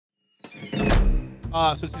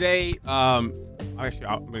So today, actually,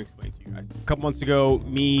 I'm gonna explain to you guys. A couple months ago,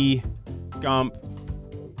 me, Scump,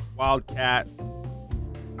 Wildcat,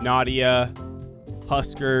 Nadia,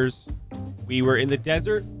 Huskers, we were in the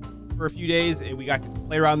desert for a few days, and we got to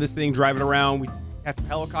play around this thing, driving around. We had some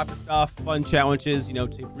helicopter stuff, fun challenges, you know,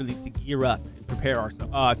 to gear up and prepare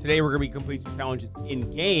ourselves. Today, we're gonna be completing some challenges in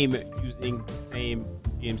game using the same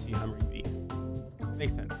GMC HummerEV.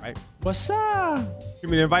 Makes sense, right? What's up? Give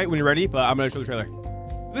me an invite when you're ready, but I'm gonna show the trailer.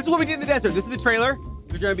 This is what we did in the desert. This is the trailer.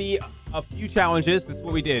 There's gonna be a few challenges. This is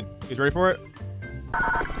what we did. You guys ready for it?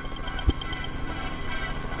 I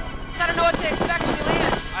don't know what to expect when you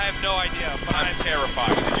land. I have no idea, but I'm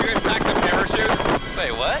terrified. Did you guys pack the parachute?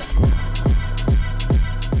 Wait, what?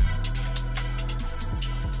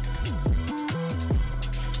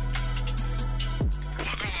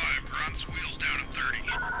 Look alive, grunts. Wheels down at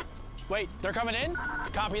 30. Wait, they're coming in?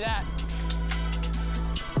 Copy that.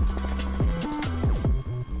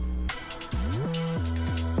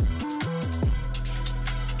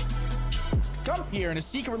 Scump here in a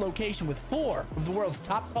secret location with 4 of the world's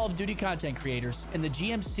top Call of Duty content creators in the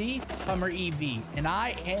GMC HummerEV, and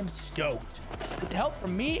I am stoked. With the help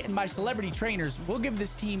from me and my celebrity trainers, we'll give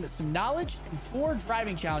this team some knowledge and 4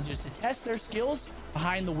 driving challenges to test their skills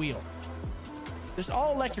behind the wheel. This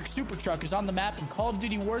all-electric super truck is on the map in Call of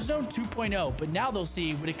Duty Warzone 2.0, but now they'll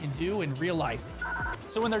see what it can do in real life.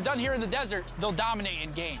 So when they're done here in the desert, they'll dominate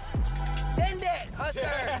in game. Send it,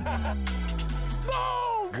 Husker!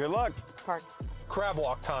 Boom! Good luck. Crab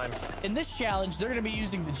walk time. In this challenge, they're going to be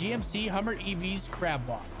using the GMC HummerEV's crab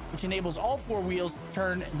walk, which enables all 4 wheels to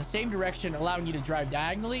turn in the same direction, allowing you to drive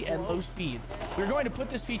diagonally at low speeds. We're going to put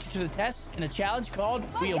this feature to the test in a challenge called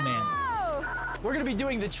Wheelman. We're going to be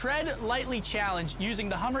doing the Tread Lightly Challenge using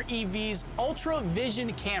the HummerEV's Ultra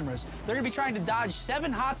Vision cameras. They're going to be trying to dodge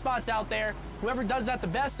 7 hotspots out there. Whoever does that the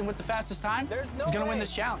best and with the fastest time is going to win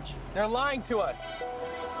this challenge. They're lying to us.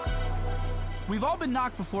 We've all been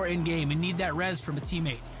knocked before in-game and need that res from a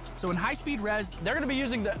teammate. So in high-speed res, they're going to be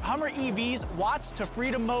using the HummerEV's Watts to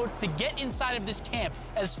Freedom mode to get inside of this camp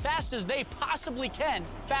as fast as they possibly can.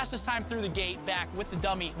 Fastest time through the gate back with the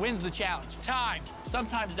dummy wins the challenge. Time.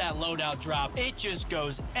 Sometimes that loadout drop, it just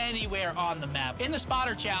goes anywhere on the map. In the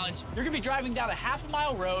spotter challenge, you're going to be driving down a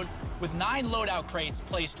half-a-mile road with 9 loadout crates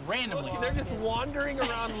placed randomly. They're just wandering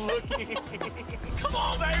around looking. Come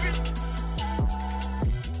on, baby!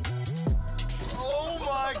 Oh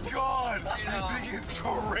my god! This thing is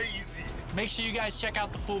crazy. Make sure you guys check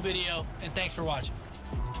out the full video, and thanks for watching.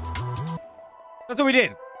 That's what we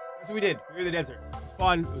did. That's what we did. We were in the desert. It was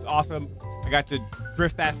fun. It was awesome. I got to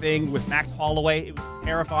drift that thing with Max Holloway. It was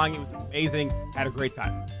terrifying. It was amazing. Had a great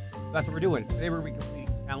time. That's what we're doing. Today we're going to be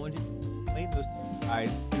completing challenges. Playing those 2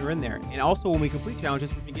 guys who are in there. And also when we complete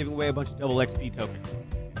challenges, we're giving away a bunch of double XP tokens.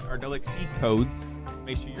 Our double XP codes.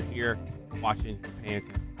 Make sure you're here watching and paying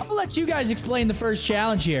attention. I'm gonna let you guys explain the first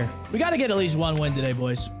challenge here. We gotta get at least 1 win today,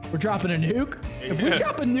 boys. We're dropping a nuke. If we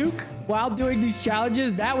drop a nuke while doing these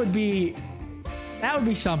challenges, that would be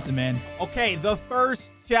something, man. Okay, the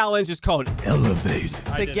first challenge is called Elevate.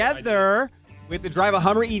 Together, we have to drive a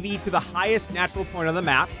HummerEV to the highest natural point on the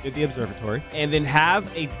map, at the observatory, and then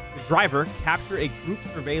have the driver capture a group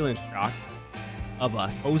surveillance shot of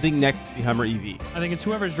us posing next to the HummerEV. I think it's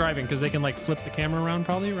whoever's driving because they can like flip the camera around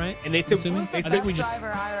probably, right? And they said, Who's the I think we just.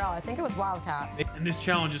 driver IRL? I think it was Wildcat. And this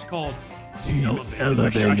challenge is called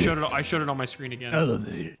Elevate. I showed it on my screen again.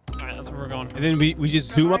 Elevate. All right, that's where we're going. and then we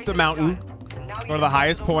just zoom up the mountain, go to the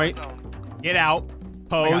highest point, get out,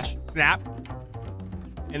 pose, snap,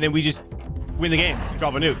 and then we just win the game.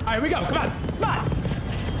 Drop a nuke. All right, here we go. Come on. Come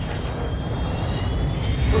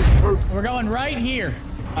on. We're going right here.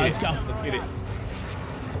 Let's go. Let's get it.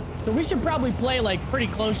 So we should probably play like pretty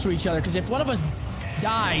close to each other, because if one of us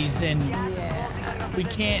dies, then we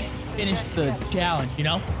can't finish the challenge, you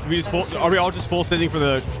know? Are we all just full sending for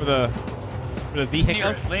the vehicle?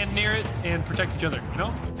 Near it. Land near it and protect each other, you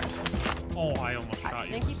know? Oh, I almost shot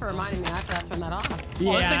you. Thank you for reminding me. I forgot to turn that off.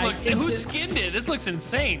 Oh, this thing looks, who skinned it? This looks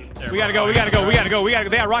insane. There, We gotta go. They got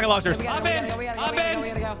rocket launchers. We gotta go. We gotta go.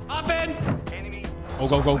 Up in. Go.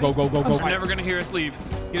 They're never gonna hear us leave.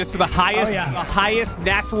 Get us to the highest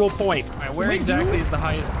natural point. All right, where exactly is the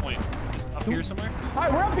highest point? Just up here somewhere? All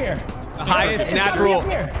right, we're up here. The highest natural.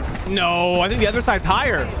 No, I think the other side's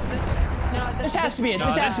higher. This has to be it. No,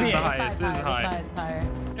 This has to be it. This is high.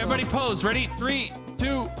 Everybody pose. Ready? 3,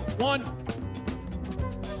 2, 1.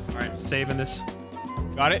 All right, saving this.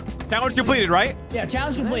 Got it. Challenge completed, right? Yeah,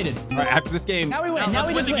 challenge completed. All right, after this game. Now we win. Now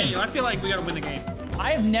we just win. I feel like we gotta win the game.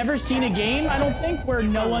 I have never seen a game, I don't think, where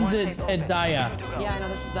no one's at Zaya. Yeah, I know,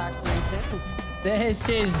 this is actually insane. This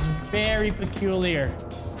is very peculiar.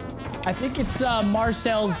 I think it's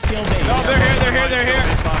Marcel's skill base. Oh, they're here. They're here. They're here.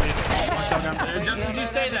 Just as you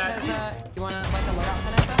say that. You want like a loadout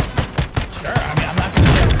connector? Sure. I mean, I'm not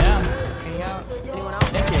gonna shut it down. Here you go. Anyone else?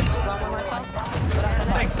 Thank you. Want one myself? Loadout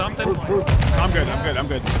connector? Take something. I'm good. I'm good. I'm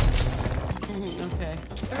good. Okay.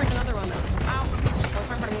 There's another one though. Ow. What's in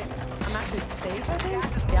front of me? I'm actually safe, I think?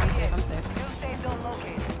 Yeah, I'm safe. I'm safe.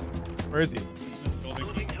 Where is he? I'm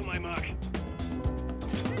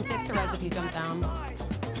safe to res if you jump down.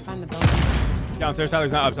 Find the building. Downstairs.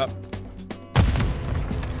 Tyler's not up top.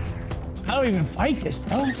 How do we even fight this,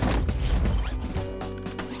 bro?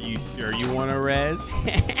 You sure you want to res?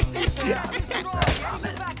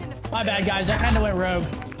 My bad, guys. I kind of went rogue.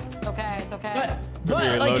 It's okay. It's okay.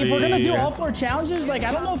 But like, if we're gonna do all 4 challenges, like,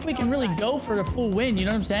 I don't know if we can really go for the full win. You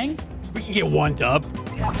know what I'm saying? We can get one dub.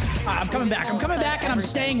 I'm coming back. I'm coming back, and I'm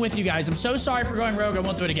staying with you guys. I'm so sorry for going rogue. I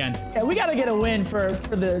won't do it again. Yeah, we gotta get a win for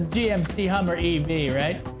the GMC Hummer EV,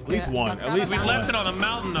 right? At least one. At least We one. left it on a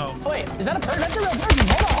mountain, though. Oh, wait, is that a person? That's a real person.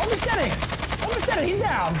 Hold on, hold the setting. Hold the setting. He's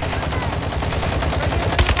down.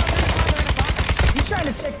 He's trying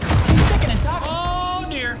to tick. He's ticking and talking. Oh,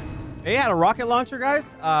 dear. They had a rocket launcher, guys.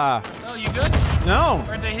 Oh, you good? No.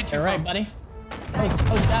 Where'd they hit you All right, from? buddy. Post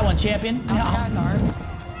that one, champion. No.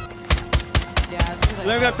 Yeah, it seems like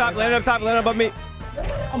Land up top. Land up top. Land above me.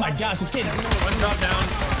 Oh my gosh, it's getting. One drop down.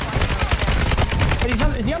 Wait,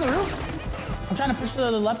 is he on the roof? I'm trying to push to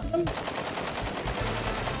the left of him.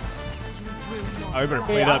 Oh, we better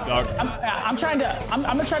play it up, dog. I'm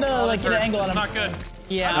gonna try to like get an angle on It's him. not good.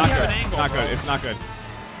 Yeah. Not Not good. an angle, Not bro. good. It's not good.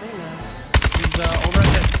 He's over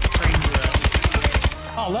at that train.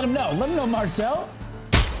 Oh, let him know. Let him know, Marcel.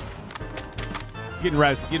 He's getting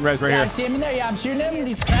res. He's getting res right Yeah, I here. see him in there. Yeah, I'm shooting him.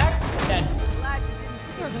 He's cracked. Dead.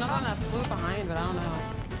 There was another one that flew behind, but I don't know.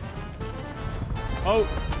 Oh,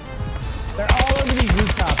 They're all over these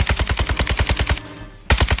rooftops.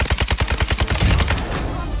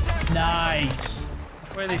 Nice.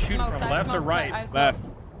 Which way are they shooting Smokes, from? I Left or smoked, right? I smoked. left.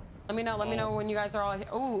 Let me know when you guys are all here.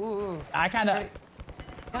 Ooh. I kind of.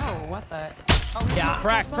 Oh, what the? Oh, Yeah.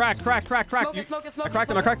 cracked. Smoke I cracked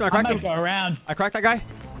him. I cracked I might go around. I cracked that guy.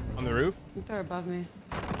 On the roof. They're above me.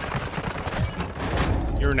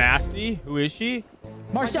 You're nasty. Who is she?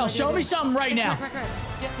 Marcel, show me something right now. Right.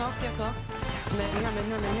 Yes, smokes. I'm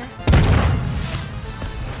in here.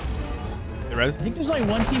 The res. I think there's like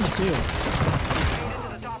one team of 2.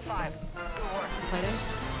 Fighting.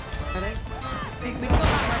 Ready? We can go around,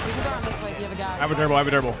 right? We can go around this way if you have a guy. I have a durable.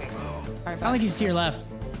 Alright, I don't think he's to your left.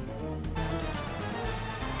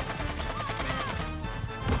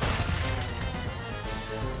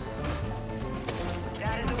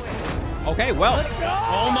 Okay, well. Let's go.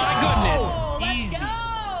 Oh, my goodness. Easy. Go.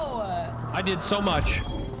 I did so much.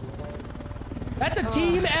 That's a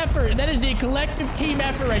team effort. That is a collective team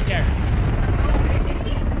effort right there.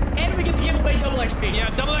 And we get to give away double XP. Yeah,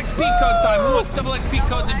 double XP code time. Who wants double XP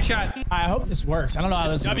codes in chat? I hope this works. I don't know how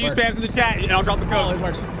this W works. spams in the chat and I'll drop the Oh, it code.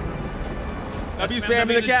 works. W spam in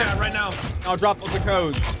the chat right now. I'll drop the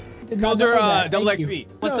code. Did not Codes are know that. double Thank XP. you.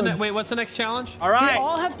 What's the So, wait? What's the next challenge? All we right.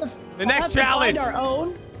 all have to. The next all have to challenge. Find our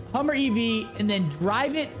own Hummer EV and then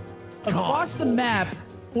drive it across the map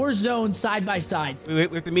or zone side by side. We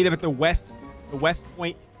have to meet up at the west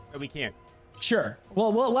point that we can. Sure.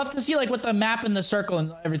 Well, we'll have to see like what the map and the circle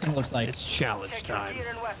and everything looks like. It's challenge time.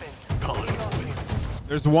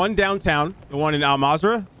 There's one downtown, the one in Al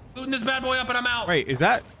Mazrah. Booting this bad boy up and I'm out. Wait, is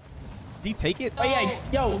that? Did he take it? Oh yeah,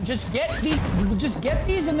 yo, just get these,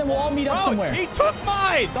 and then we'll all meet up somewhere. He took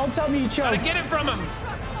mine. Don't tell me you Gotta choked. get it from him.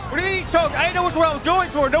 What do you mean he choked? I didn't know which one I was going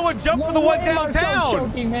for. No one jumped for the one way Marcel's downtown.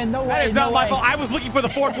 choking, man. No way. That is not no my way. fault. I was looking for the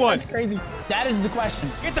fourth one. That's crazy. That is the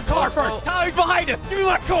question. Get the car Also- first. Tyler, he's behind us. Give me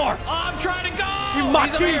my car. Oh, I'm trying to go. Give me my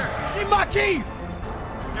He's over keys. here. Give me my keys.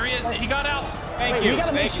 There he is. He got out. Thank Wait, you. we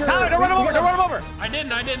gotta make Thank you. sure- Tyler, don't run him over. Don't run him over. I didn't.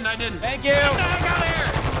 Thank you. Get the heck out of here.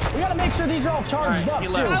 We gotta make sure these are all charged All up right, he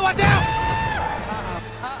too. left. Tyler, watch out.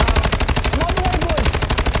 Run away, boys.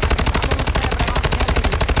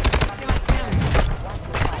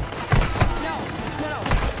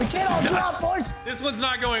 We can't all drop, boys. This one's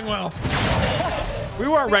not going well. We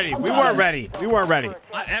weren't ready. We weren't ready.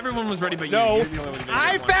 Everyone was ready, but you. No. You're the only one who didn't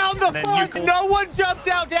I get one. found the And then you fourth. pulled- No one jumped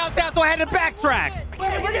out downtown, so I had to backtrack.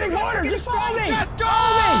 Wait, we're getting mortared. Just follow me. Let's go.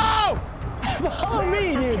 Follow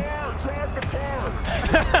me, dude.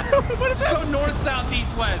 What is that? Go north, south,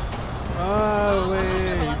 east, west. Oh,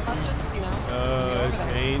 wait. Let's just, get over there.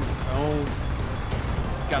 Change tone.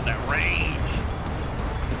 Got that range.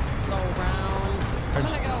 Go around. I'm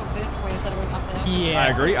gonna go this way instead of going up the hill. Yeah. I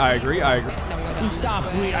agree. No, we go down We stop.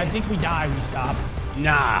 this way. I think we die. We stop.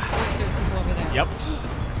 Nah. Wait, there's people over there. Yep.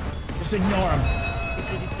 Just ignore them.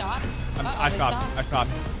 Did you stop? I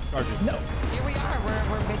stopped. Charges. No. Here we are.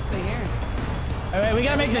 We're basically here. All right, we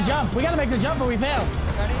gotta make the jump. We gotta make the jump, or we fail.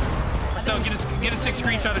 Ready? So get a sick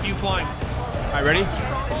screenshot of you flying. All right, ready?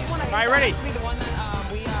 All right, ready.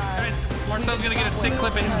 Guys, Marcel's gonna get a sick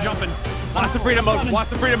clip of him jumping. Watch the freedom mode. Watch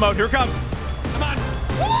the freedom mode. Here it comes. Come on.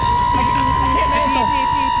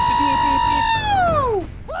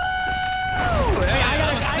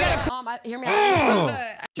 Hear me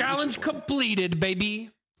out. Challenge completed,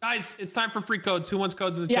 baby. Guys, it's time for free codes. Who wants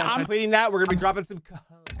codes in the chat? I'm completing that. We're gonna be dropping some.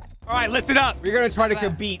 All right, listen up. We're gonna try to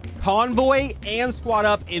beat convoy and squad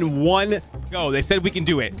up in one go. They said we can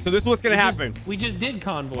do it. So this is what's gonna happen. We just did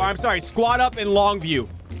convoy. Oh, I'm sorry. Squad up in Longview.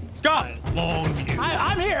 Scott. Longview.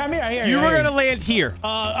 I'm here. You were gonna land here.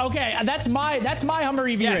 Okay, that's my Hummer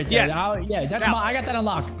EV right there. Yes. Yeah, that's Now, I got that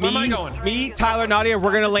unlocked. Where am I going? Me, Tyler, Nadia,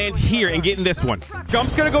 we're gonna land here and get in this one.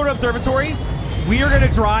 Gump's gonna go to observatory. We are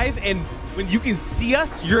gonna drive, and when you can see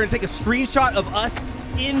us, you're gonna take a screenshot of us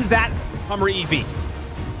in that Hummer EV.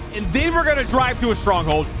 And then we're gonna drive to a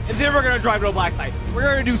stronghold, and then we're gonna drive to a black site. We're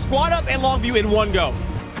gonna do squad up and Longview in one go.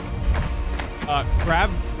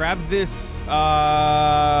 Grab this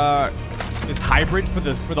this hybrid for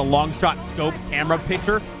the long shot scope camera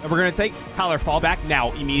picture that we're gonna take. Tyler, fall back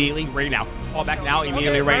now, immediately, right now. Fall back now,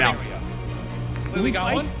 immediately, right now. Wait, we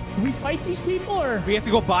got one? Do we fight these people, or We have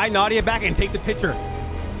to go buy Nadia back and take the picture.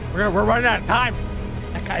 We're running out of time.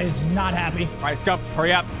 that guy is not happy? All right, Scump,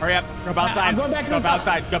 hurry up, jump outside. I'm going back to jump the top.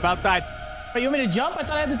 outside, jump outside. Wait, you want me to jump? I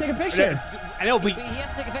thought I had to take a picture. I know, He has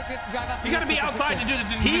to take a picture. We have to drive up. You gotta be outside to do the.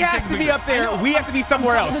 he has to be up there. We have to be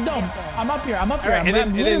somewhere else. The dome. I'm up here. All right,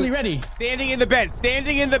 I'm literally ready. Standing in the bed.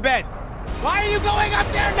 Why are you going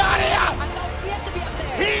up there, Nadia? I thought he had to be up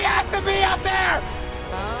there. He has to be up there.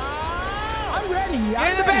 I'm ready.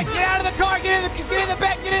 Get in the bed. Get out of the car. Get in the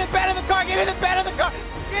bed. Get in the bed of the car. Get in the bed of the car.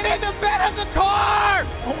 Get in the bed of the car.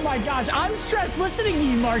 Oh my gosh, I'm stressed listening to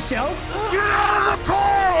you, Marcel. Get out of the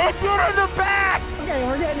car and get in the bed. Okay,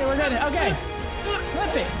 we're getting it. Okay.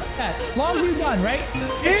 Flip it. Okay. Longview done, right?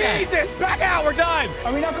 Jesus, back out. We're done.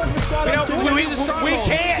 Are we not going for squad up too? We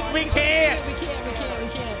can't. We can't.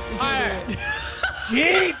 All right.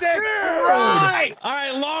 Jesus Christ. All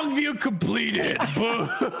right, Longview completed. Boom.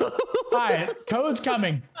 All right, code's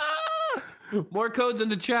coming. More codes in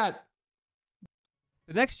the chat.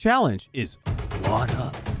 The next challenge is squad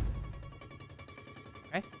up.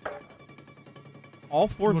 Okay. All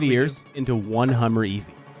four Veers into one Hummer EV.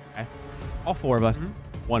 Okay. All four of us,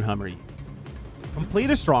 one Hummer EV. Complete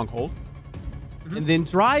a stronghold, and then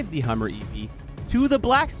drive the Hummer EV to the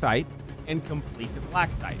black site and complete the black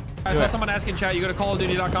site. I saw someone asking chat. You go to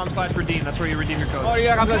callofduty.com/redeem. That's where you redeem your codes. Oh,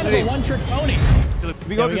 yeah, I'm Kind of a one-trick pony.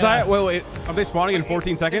 we go to Zaya. Wait. Are they spawning in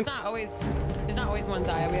 14 seconds? There's not always one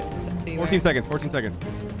Zaya. We have to see. 14 seconds. 14 seconds.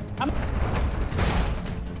 All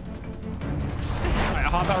right,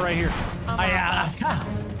 hop out right here.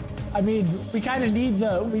 I mean, we kind of need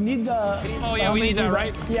the. Oh yeah, we need that,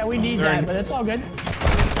 right? Yeah, we need that, but it's all good. We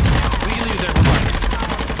can leave it there for fun.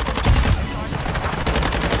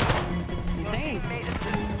 This is insane.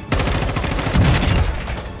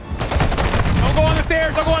 Don't go on the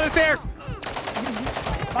stairs. Don't go on the stairs.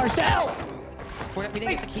 Marcel! We didn't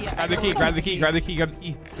get the key. Grab the key.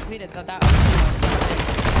 Completed that.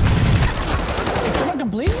 Did someone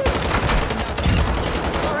complete this?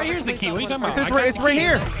 Oh, right here's the key. What are you talking about? It's right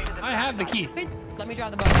here. I have the key. Let me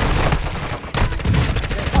drive the boat.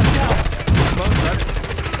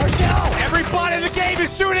 Marcel! Everybody in the game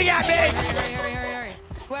is shooting at me. Hurry.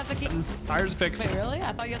 Who has the key? Tires fixed. Wait, really?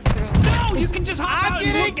 I thought you had to do it. No, you can just hop I'm out.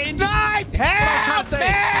 getting sniped. Help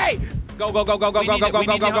me. Go.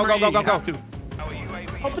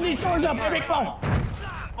 Open these doors up, every phone.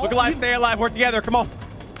 Look alive, stay alive. We're together. Come on.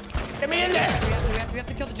 Get me in there. We have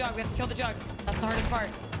to kill the jug. That's the hardest part.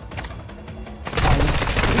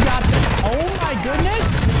 We got this. Oh my goodness.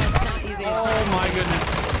 It's not easy. Oh my goodness.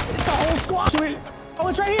 It's the whole squad. Oh,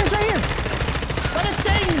 it's right here. Let it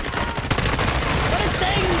sing.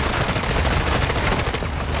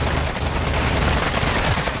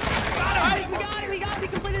 We got it. We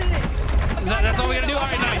completed it. That's all we gotta do? All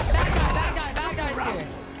right, nice. Bad guy's here.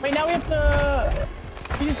 Wait, now we have to.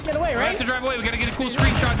 We just get away, We right? have to drive away. We gotta get a cool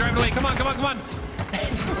screenshot driving away. Come on. All right.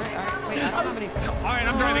 Wait, I don't have any. All right,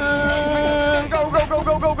 I'm driving. Go.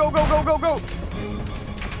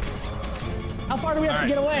 How far do we have to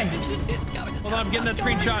get away? Just go. Hold on, I'm getting that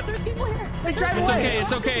screenshot. There's people here. Wait, drive away.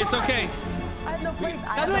 It's okay. I have no place.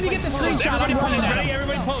 How do I get the screenshot? Everybody I'm running pose. now. Ready?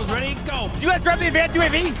 Everybody pose. Ready? Go. Did you guys grab the advanced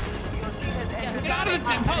UAV? Get out of it.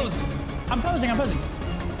 Pose. I'm posing. All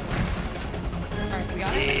right, we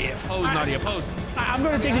got it. Pose, Nadia. Pose. I'm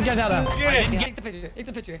going to take these guys out now. Get it. Take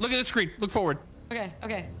the picture. Look at the screen. Look forward. Okay,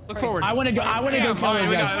 okay. Look forward. I want to go. I want to go kill those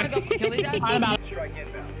we guys. got it. Go kill these guys. I'm out.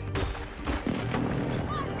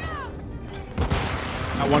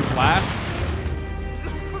 Got one flash.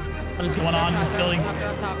 What is going on in this building? Up there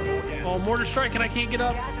on top. Oh, mortar strike and I can't get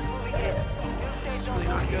up. This is really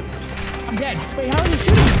not good. I'm dead. Wait, how are you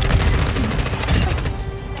shooting?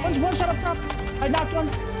 One's one shot up top. I knocked one.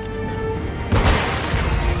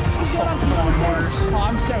 He's going up. He's on the stairs. Oh,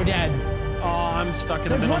 I'm so dead. Oh, I'm stuck in the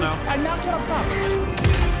There's middle one. now. I knocked one up top.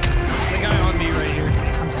 The guy on me right here.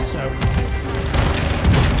 I'm so.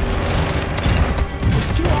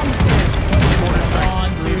 There's two on the stairs. Mortar strike On,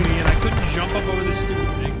 screwed me and I couldn't jump up over this stupid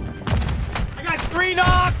thing. I got 3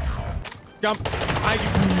 knock. Jump.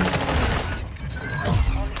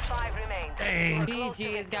 Dang.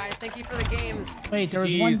 GG's, guys. Thank you for the games. Wait, there was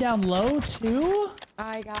Jeez. one down low too?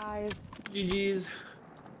 Bye, guys. GG's.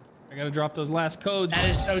 I gotta drop those last codes. That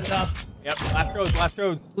is so tough. Yep. Last codes. Last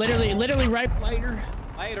codes. Literally right Later.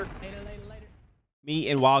 Later. Me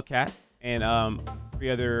and Wildcat and 3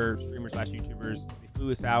 other streamers / YouTubers, they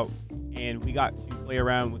flew us out and we got to play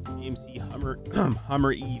around with the GMC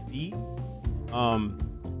HUMMER EV.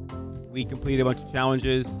 We completed a bunch of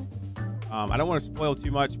challenges. I don't want to spoil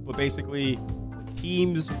too much, but basically the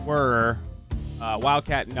teams were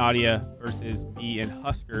Wildcat and Nadia versus me and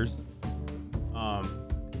Huskers.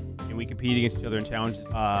 And we competed against each other in challenges.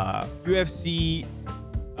 UFC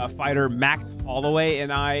fighter Max Holloway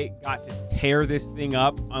and I got to tear this thing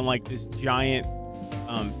up on like this giant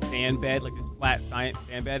sand bed, like this flat sand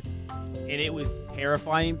bed, and it was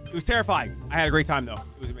terrifying. It was terrifying. I had a great time though.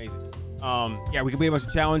 It was amazing. Yeah, we completed a bunch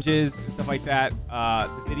of challenges and stuff like that.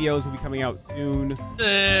 The videos will be coming out soon.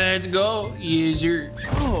 Let's go. Easier.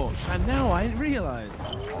 Oh, and now I realize.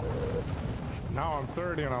 Now I'm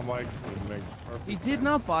 30 and I'm like, it makes perfect He did sense.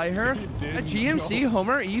 not buy her He a didn't. GMC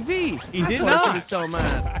Hummer EV. He That's did why not. She was so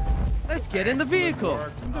mad. Let's get in the vehicle.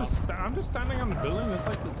 I'm just standing on the building. It's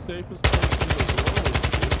like the safest place in the world.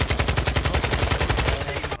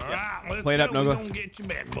 Let's Play it up, go. We Nogla. don't get you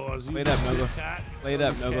back, boys. Play it up, Nogla. Play it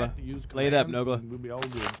up, Nogla. Play it up, Nogla. We'll be all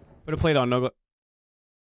good. Put a plate on, Nogla.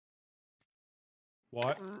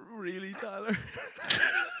 What? Really, Tyler?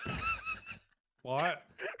 What?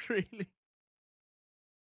 Really?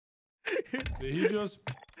 Did he just...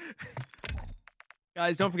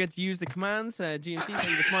 Guys, don't forget to use the commands. GMC, thank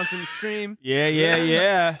you for sponsoring the stream.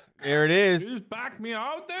 Yeah. There it is. You just backed me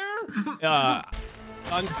out there?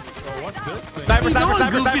 Sniper. Bro, what's this thing? Sniper.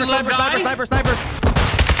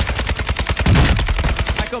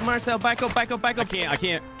 Back up, Marcel. Back up. I can't.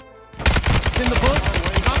 It's in the bush.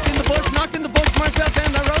 Knocked in the bush, Marcel.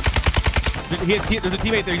 Down that road. There's a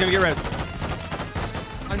teammate there. He's gonna get res.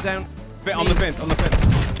 I'm down. On the fence. Okay,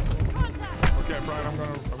 Brian, I'm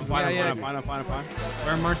Fine.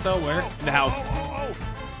 Where, Marcel? Where? In the house.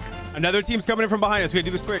 Another team's coming in from behind us. We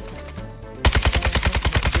gotta do this quick.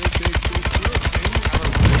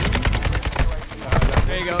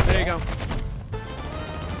 There you go.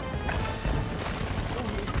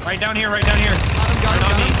 Right down here. Right on me.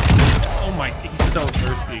 Oh my, he's so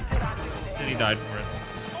thirsty. And he died for it.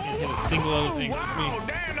 He didn't hit a single other thing. Just me. Oh,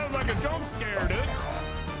 damn, that was like a jump scare, dude.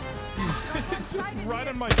 It's just right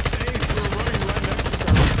in my face. We're running right next to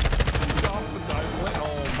each other. Off the dive.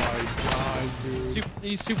 Oh my god, dude.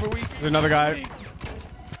 He's super weak. There's another guy.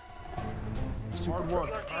 Hard work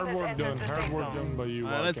done. Hard work done by you.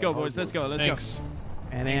 Let's go, boys. Let's go. Thanks.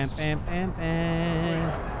 Do we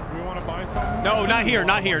want to buy something? No, not here.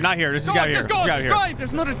 This is Go, out here. just go. Just drive.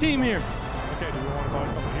 There's another team here. Okay, do we want to buy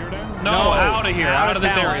something here then? No, out of here. Out of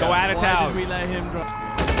this town. area. Go out of Why town. did we let him drive?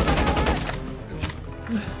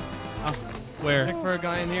 Where? Check for a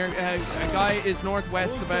guy in here. A guy is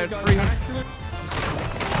northwest about 300.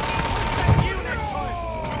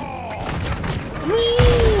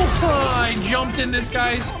 I jumped in this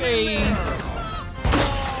guy's face.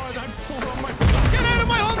 Get out of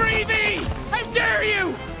my Hummer EV! How dare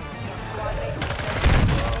you!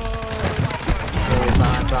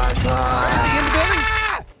 Is he in the building?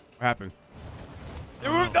 What happened?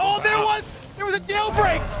 There was a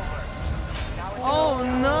jailbreak. Oh,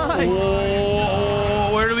 nice.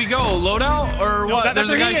 Oh, where do we go? Loadout or what? That's There's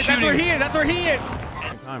a where guy he is. shooting. That's where he is.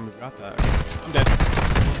 Time we got that. I'm dead.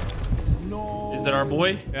 No. Is it our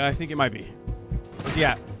boy? Yeah, I think it might be. Where's he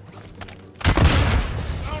at?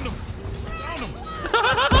 Found him.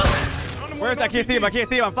 Where is that? I can't see him.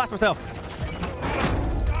 I'm flash myself.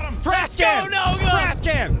 Got him. Trash can. No. Trash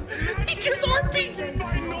can. He just RP'd.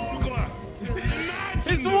 By Nogla.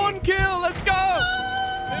 It's one kill. Let's go.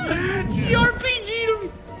 He RPG'd him.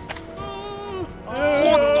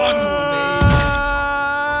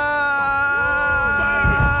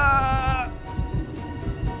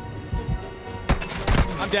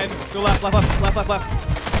 Go left, left, left, left, left, left.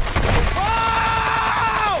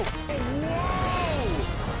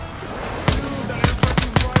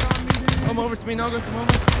 Come over to me, Noga. Come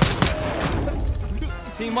over.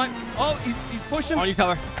 Team wipe. Oh, he's pushing. On you,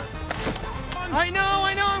 Teller. I know,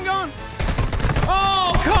 I'm going.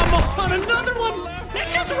 Oh, come on, another one.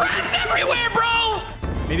 There's just rats everywhere, bro.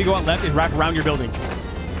 Maybe go out left and wrap around your building.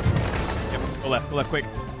 Yep, go left, quick.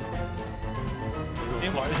 See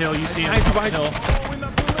him? The hill, you see him. Behind Hill. Oh, in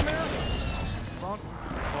that building there. Oh,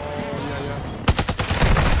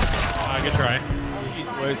 yeah. Good try. Jeez,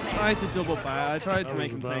 boys. I tried to double back. I tried to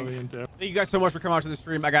make him think. Thank you guys so much for coming out to the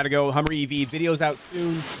stream. I gotta go. Hummer EV videos out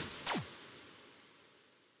soon.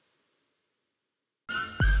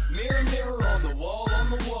 Mirror, mirror on the wall,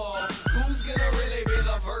 who's gonna really be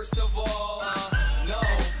the first of all?